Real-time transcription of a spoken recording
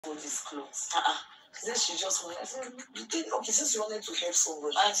Body's clothes. Then she just wanted. I said, you think, okay, since you wanted to help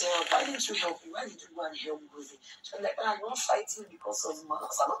somebody, why didn't you help me? Why did you go and help Groovy? She was like, I'm not fighting because of man. I'm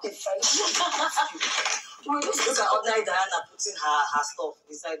not a fight. We just look at ordinary Diana putting her stuff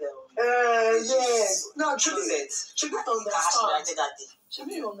beside them. Yes. No, she didn't understand. She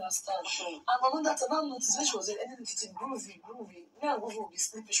didn't understand. And another time, I noticed when she was in anything to Groovy. Me and Groovy will be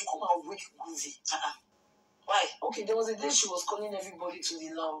sleeping. She will come and wake Groovy. Why? Okay, there was a day she was calling everybody to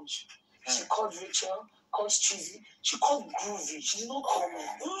the lounge. She called Rachel, called Chichi, she called Groovy. She did not call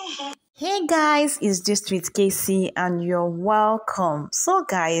me. Hey guys, it's just with Casey and you're welcome. So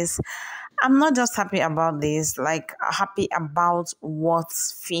guys, I'm not just happy about this, like happy about what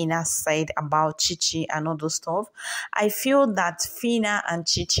Phyna said about Chichi and all those stuff. I feel that Phyna and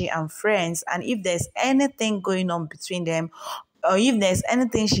Chichi are friends, and if there's anything going on between them, or if there's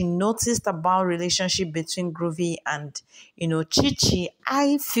anything she noticed about relationship between Groovy and, Chichi,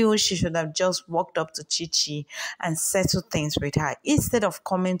 I feel she should have just walked up to Chichi and settled things with her instead of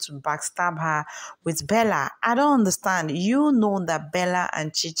coming to backstab her with Bella. I don't understand. You know that Bella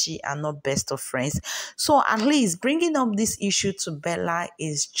and Chichi are not best of friends. So at least bringing up this issue to Bella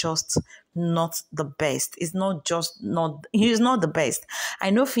is just not the best. He's not the best. I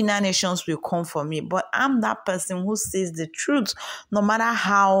know Phyna Nations will come for me, but I'm that person who says the truth no matter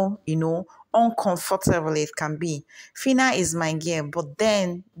how, uncomfortable it can be. Phyna is my girl, but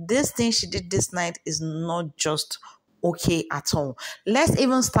then this thing she did this night is not just okay at all. Let's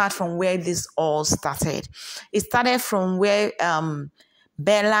even start from where this all started. It started from where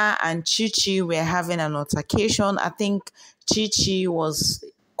Bella and Chichi were having an altercation. I think Chichi was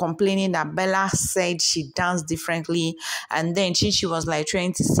complaining that Bella said she danced differently, and then Chichi was like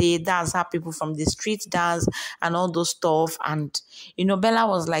trying to say that's how people from the street dance and all those stuff. And Bella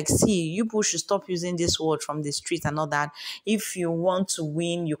was like, see, you people should stop using this word from the street and all that. If you want to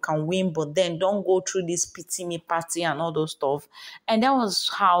win, you can win, but then don't go through this pity me party and all those stuff. And that was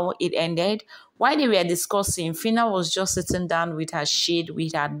how it ended. While they were discussing, Phyna was just sitting down with her shade,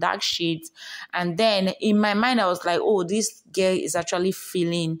 with her dark shades. And then in my mind, I was like, oh, this girl is actually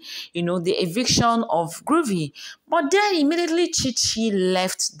feeling, the eviction of Groovy. But then immediately Chichi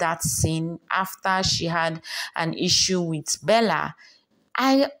left that scene after she had an issue with Bella.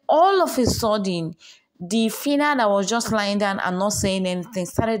 All of a sudden, the Phyna that was just lying down and not saying anything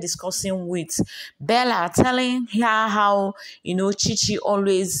started discussing with Bella, telling her how, Chichi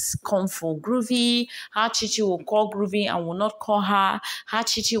always come for Groovy, how Chichi will call Groovy and will not call her, how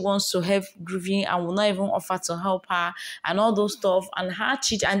Chichi wants to help Groovy and will not even offer to help her, and all those stuff. And how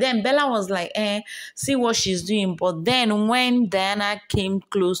Chichi, and then Bella was like, see what she's doing. But then when Diana came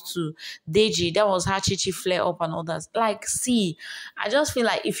close to Deji, that was how Chichi flare up and all that. Like, see, I just feel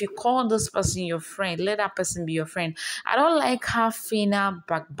like if you call this person your friend, let that person be your friend. I don't like how Phyna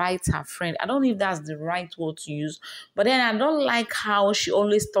backbites her friend. I don't know if that's the right word to use, but then I don't like how she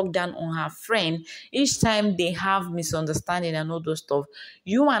always talk down on her friend each time they have misunderstanding and all those stuff.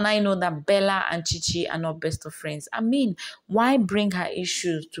 You and I know that Bella and Chichi are not best of friends. I mean, why bring her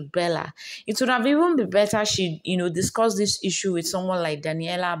issues to Bella? It would have even been better she, discuss this issue with someone like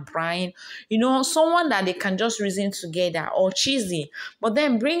Daniela, Brian, someone that they can just reason together, or Cheesy. But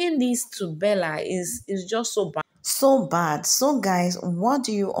then bringing this to Bella is just so bad. So bad. So guys, what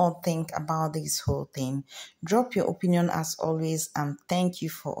do you all think about this whole thing? Drop your opinion as always, and thank you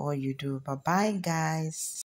for all you do. Bye bye guys.